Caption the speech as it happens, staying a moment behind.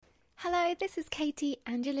Hello, this is Katie,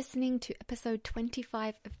 and you're listening to episode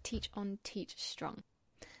 25 of Teach On, Teach Strong.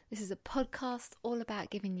 This is a podcast all about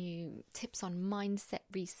giving you tips on mindset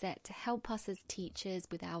reset to help us as teachers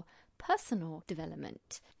with our personal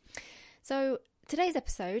development. So today's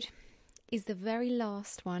episode is the very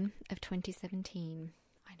last one of 2017.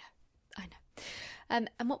 I know. And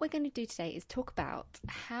what we're going to do today is talk about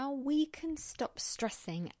how we can stop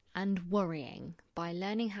stressing and worrying by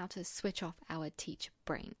learning how to switch off our teacher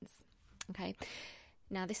brains. Okay,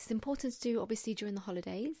 now this is important to do obviously during the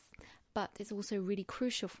holidays, but it's also really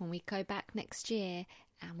crucial for when we go back next year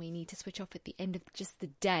and we need to switch off at the end of just the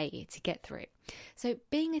day to get through. So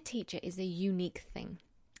being a teacher is a unique thing.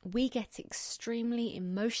 We get extremely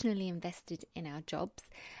emotionally invested in our jobs,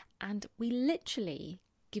 and we literally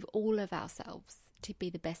give all of ourselves to be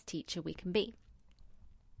the best teacher we can be.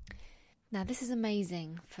 Now, this is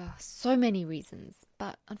amazing for so many reasons,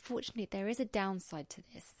 but unfortunately there is a downside to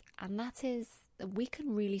this, and that is that we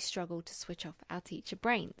can really struggle to switch off our teacher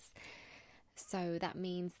brains. So that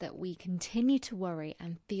means that we continue to worry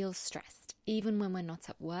and feel stressed, even when we're not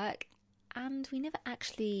at work, and we never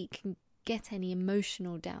actually can get any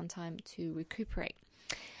emotional downtime to recuperate.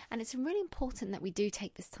 And it's really important that we do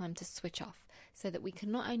take this time to switch off so that we can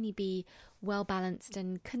not only be well-balanced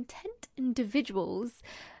and content individuals,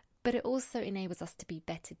 but it also enables us to be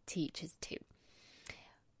better teachers too.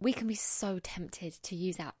 We can be so tempted to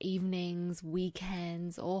use our evenings,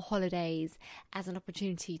 weekends, or holidays as an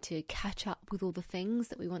opportunity to catch up with all the things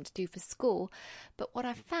that we want to do for school. But what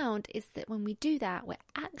I've found is that when we do that, we're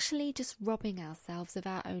actually just robbing ourselves of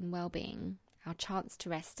our own well-being, our chance to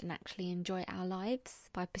rest and actually enjoy our lives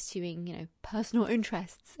by pursuing, personal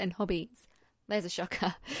interests and hobbies. There's a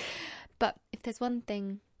shocker. But if there's one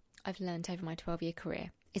thing I've learned over my 12-year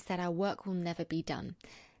career, is that our work will never be done.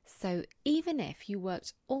 So even if you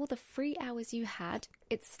worked all the free hours you had,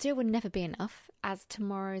 it still would never be enough, as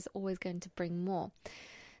tomorrow is always going to bring more.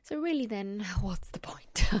 So really then, what's the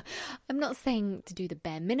point? I'm not saying to do the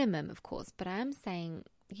bare minimum, of course, but I am saying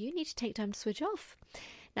you need to take time to switch off.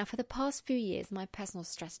 Now, for the past few years, my personal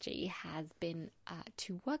strategy has been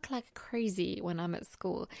to work like crazy when I'm at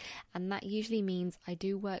school. And that usually means I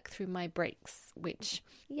do work through my breaks, which,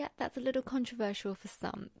 that's a little controversial for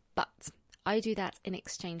some. But I do that in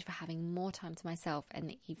exchange for having more time to myself in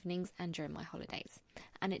the evenings and during my holidays.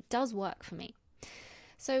 And it does work for me.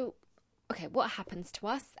 So, okay, what happens to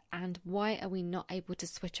us and why are we not able to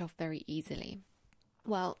switch off very easily?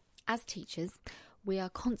 Well, as teachers, we are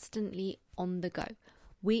constantly on the go.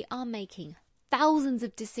 We are making thousands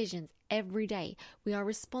of decisions every day. We are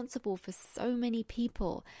responsible for so many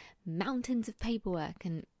people, mountains of paperwork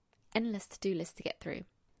and endless to-do lists to get through.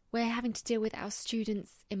 We're having to deal with our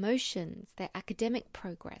students' emotions, their academic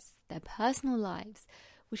progress, their personal lives,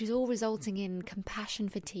 which is all resulting in compassion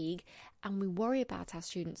fatigue, and we worry about our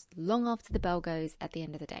students long after the bell goes at the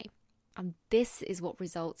end of the day. And this is what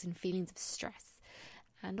results in feelings of stress.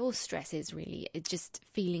 And all stress is really just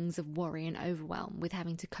feelings of worry and overwhelm with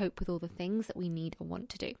having to cope with all the things that we need or want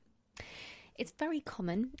to do. It's very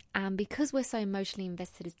common, and because we're so emotionally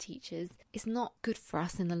invested as teachers, it's not good for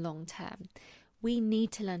us in the long term. We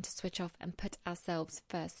need to learn to switch off and put ourselves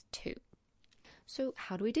first too. So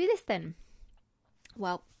how do we do this then?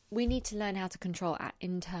 Well, we need to learn how to control our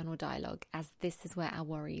internal dialogue, as this is where our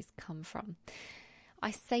worries come from. I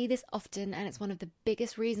say this often, and it's one of the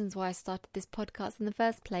biggest reasons why I started this podcast in the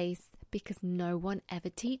first place, because no one ever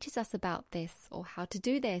teaches us about this or how to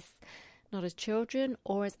do this, not as children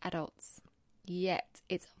or as adults. Yet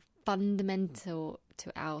it's fundamental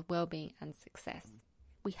to our well-being and success.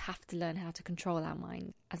 We have to learn how to control our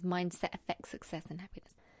mind, as mindset affects success and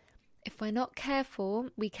happiness. If we're not careful,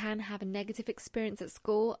 we can have a negative experience at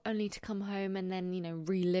school only to come home and then,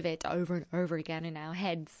 relive it over and over again in our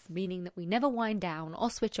heads, meaning that we never wind down or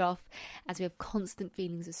switch off as we have constant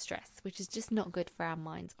feelings of stress, which is just not good for our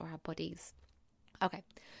minds or our bodies. Okay,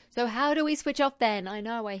 so how do we switch off then? I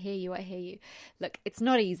know, I hear you. Look, it's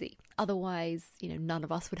not easy. Otherwise, none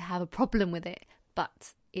of us would have a problem with it,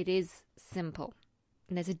 but it is simple.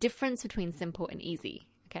 And there's a difference between simple and easy,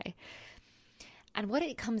 okay? And what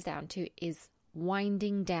it comes down to is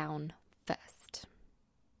winding down first.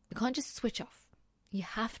 You can't just switch off. You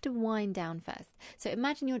have to wind down first. So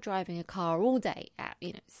imagine you're driving a car all day at,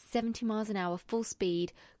 70 miles an hour, full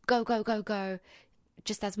speed, go, go, go, go,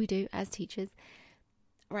 just as we do as teachers.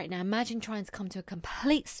 Right now, imagine trying to come to a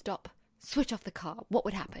complete stop, switch off the car. What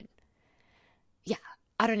would happen? Yeah,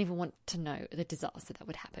 I don't even want to know the disaster that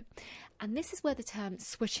would happen. And this is where the term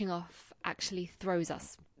switching off actually throws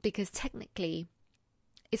us, because technically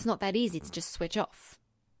it's not that easy to just switch off,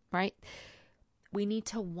 right? we need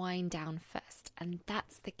to wind down first, and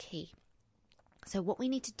that's the key. So what we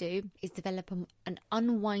need to do is develop an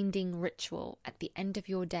unwinding ritual at the end of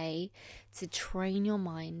your day to train your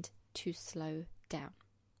mind to slow down.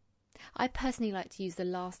 I personally like to use the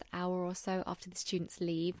last hour or so after the students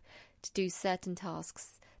leave to do certain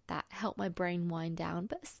tasks that help my brain wind down,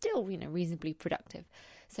 but still, reasonably productive.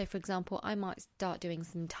 So for example, I might start doing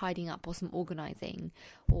some tidying up or some organizing,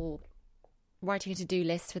 or writing a to-do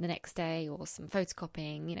list for the next day, or some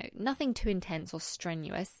photocopying, nothing too intense or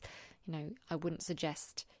strenuous. I wouldn't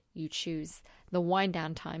suggest you choose the wind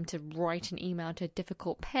down time to write an email to a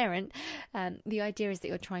difficult parent. The idea is that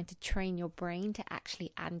you're trying to train your brain to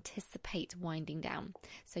actually anticipate winding down.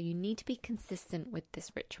 So you need to be consistent with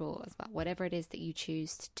this ritual as well, whatever it is that you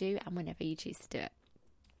choose to do and whenever you choose to do it.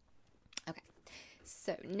 Okay,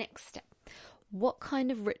 so next step. What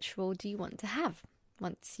kind of ritual do you want to have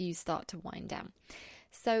once you start to wind down?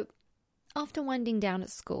 So after winding down at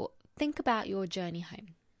school, think about your journey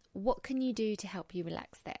home. What can you do to help you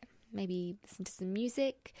relax there? Maybe listen to some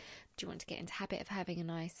music. Do you want to get into the habit of having a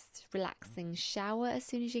nice relaxing shower as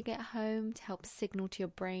soon as you get home to help signal to your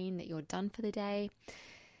brain that you're done for the day?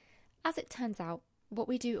 As it turns out, what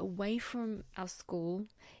we do away from our school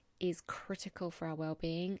is critical for our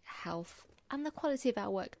well-being, health, and the quality of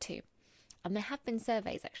our work too. And there have been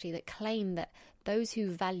surveys actually that claim that those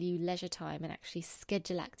who value leisure time and actually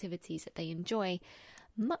schedule activities that they enjoy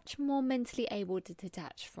much more mentally able to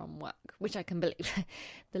detach from work, which I can believe.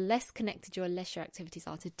 The less connected your leisure activities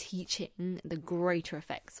are to teaching, the greater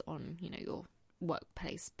effects on, your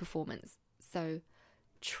workplace performance. So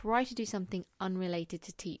try to do something unrelated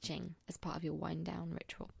to teaching as part of your wind down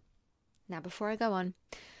ritual. Now, before I go on,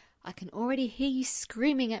 I can already hear you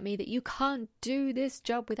screaming at me that you can't do this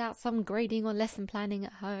job without some grading or lesson planning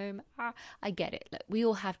at home. I get it. Look, we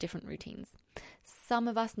all have different routines. Some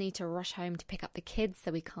of us need to rush home to pick up the kids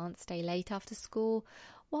so we can't stay late after school,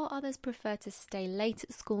 while others prefer to stay late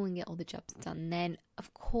at school and get all the jobs done then.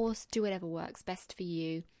 Of course, do whatever works best for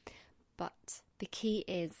you, but the key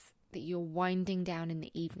is that you're winding down in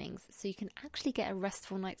the evenings so you can actually get a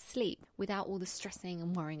restful night's sleep without all the stressing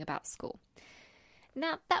and worrying about school.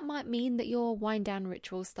 Now, that might mean that your wind down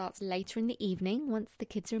ritual starts later in the evening, once the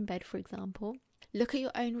kids are in bed, for example. Look at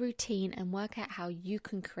your own routine and work out how you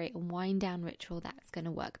can create a wind down ritual that's going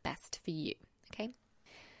to work best for you, okay?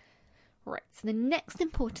 Right, so the next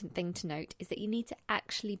important thing to note is that you need to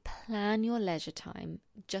actually plan your leisure time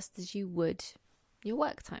just as you would your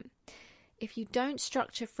work time. If you don't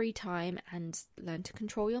structure free time and learn to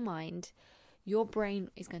control your mind, your brain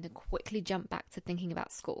is going to quickly jump back to thinking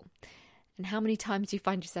about school. And how many times do you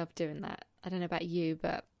find yourself doing that? I don't know about you,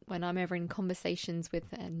 but when I'm ever in conversations with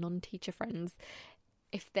non-teacher friends,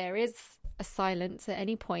 if there is a silence at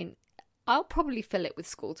any point, I'll probably fill it with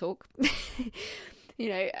school talk.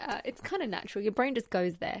 It's kind of natural. Your brain just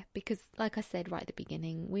goes there because, like I said right at the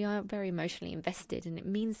beginning, we are very emotionally invested and it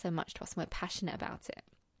means so much to us and we're passionate about it.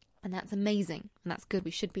 And that's amazing and that's good.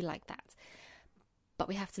 We should be like that. But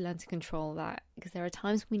we have to learn to control that because there are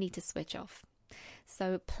times we need to switch off.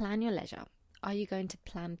 So plan your leisure. Are you going to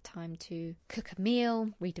plan time to cook a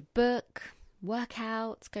meal, read a book, work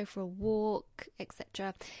out, go for a walk,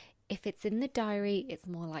 etc.? If it's in the diary, it's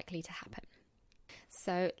more likely to happen.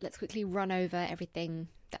 So let's quickly run over everything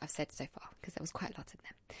that I've said so far because there was quite a lot in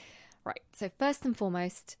there. Right, so first and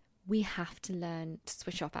foremost, we have to learn to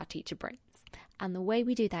switch off our teacher brains. And the way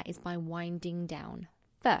we do that is by winding down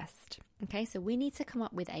first. Okay, so we need to come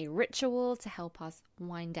up with a ritual to help us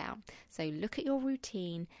wind down. So look at your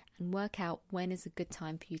routine and work out when is a good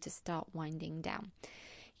time for you to start winding down.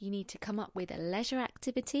 You need to come up with a leisure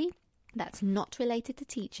activity that's not related to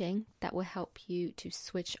teaching that will help you to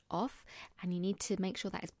switch off, and you need to make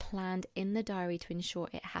sure that is planned in the diary to ensure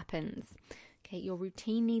it happens. Okay, your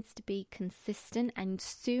routine needs to be consistent and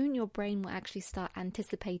soon your brain will actually start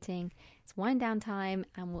anticipating it's wind down time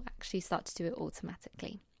and will actually start to do it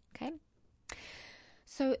automatically. Okay?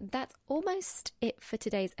 So that's almost it for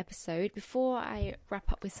today's episode. Before I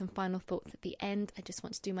wrap up with some final thoughts at the end, I just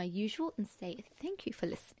want to do my usual and say thank you for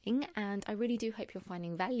listening. And I really do hope you're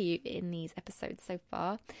finding value in these episodes so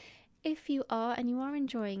far. If you are and you are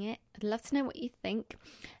enjoying it, I'd love to know what you think.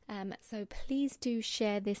 So please do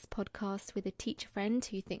share this podcast with a teacher friend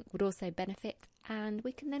who you think would also benefit. And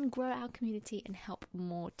we can then grow our community and help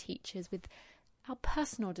more teachers with our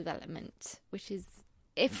personal development, which is,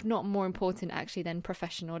 if not more important actually, than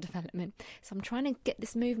professional development. So I'm trying to get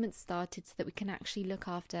this movement started so that we can actually look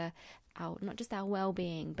after our, not just our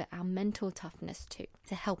well-being, but our mental toughness too,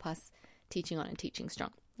 to help us teaching on and teaching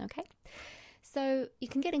strong. Okay? So you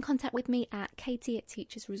can get in contact with me at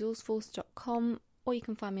katie@teachersresourceforce.com, or you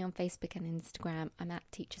can find me on Facebook and Instagram. I'm at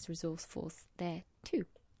Teachers Resource Force there too.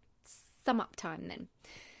 Sum up time then.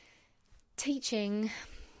 Teaching,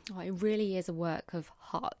 it really is a work of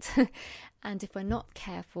heart. And if we're not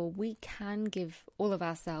careful, we can give all of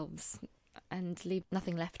ourselves and leave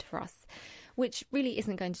nothing left for us, which really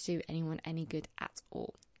isn't going to do anyone any good at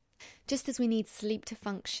all. Just as we need sleep to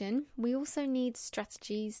function, we also need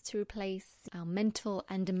strategies to replace our mental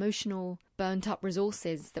and emotional burnt up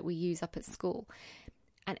resources that we use up at school.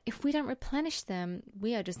 And if we don't replenish them,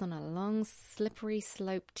 we are just on a long, slippery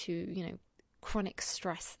slope to, chronic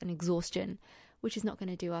stress and exhaustion, which is not going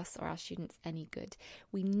to do us or our students any good.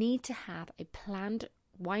 We need to have a planned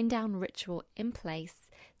wind down ritual in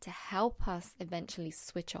place to help us eventually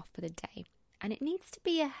switch off for the day. And it needs to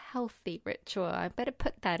be a healthy ritual. I better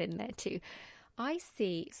put that in there too. I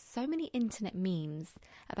see so many internet memes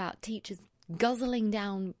about teachers guzzling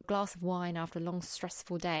down a glass of wine after a long,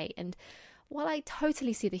 stressful day. And while I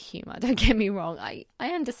totally see the humour, don't get me wrong, I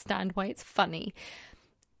understand why it's funny.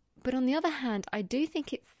 But on the other hand, I do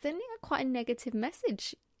think it's sending quite a negative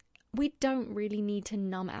message. We don't really need to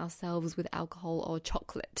numb ourselves with alcohol or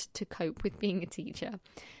chocolate to cope with being a teacher.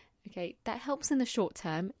 Okay, that helps in the short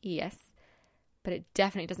term, yes. But it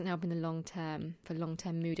definitely doesn't help in the long term for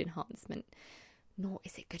long-term mood enhancement, nor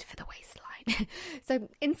is it good for the waistline. So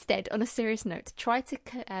instead, on a serious note, try to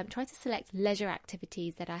select leisure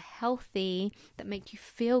activities that are healthy, that make you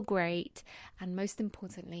feel great, and most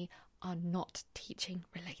importantly, are not teaching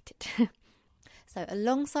related. So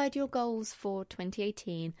alongside your goals for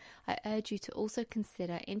 2018, I urge you to also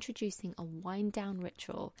consider introducing a wind down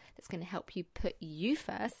ritual that's going to help you put you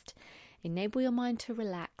first, enable your mind to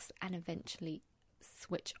relax, and eventually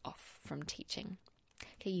switch off from teaching.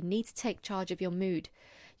 Okay, you need to take charge of your mood.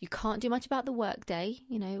 You can't do much about the workday,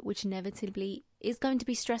 which inevitably is going to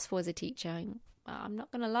be stressful as a teacher. I'm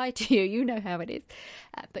not going to lie to you, you know how it is.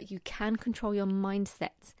 But you can control your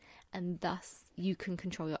mindset, and thus you can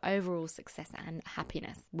control your overall success and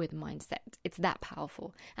happiness with mindset. It's that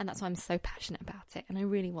powerful, and that's why I'm so passionate about it, and I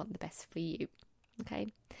really want the best for you. Okay,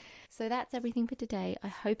 so that's everything for today. I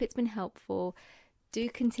hope it's been helpful. Do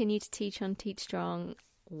continue to teach on Teach Strong,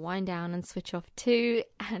 wind down and switch off too,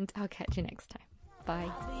 and I'll catch you next time. Bye.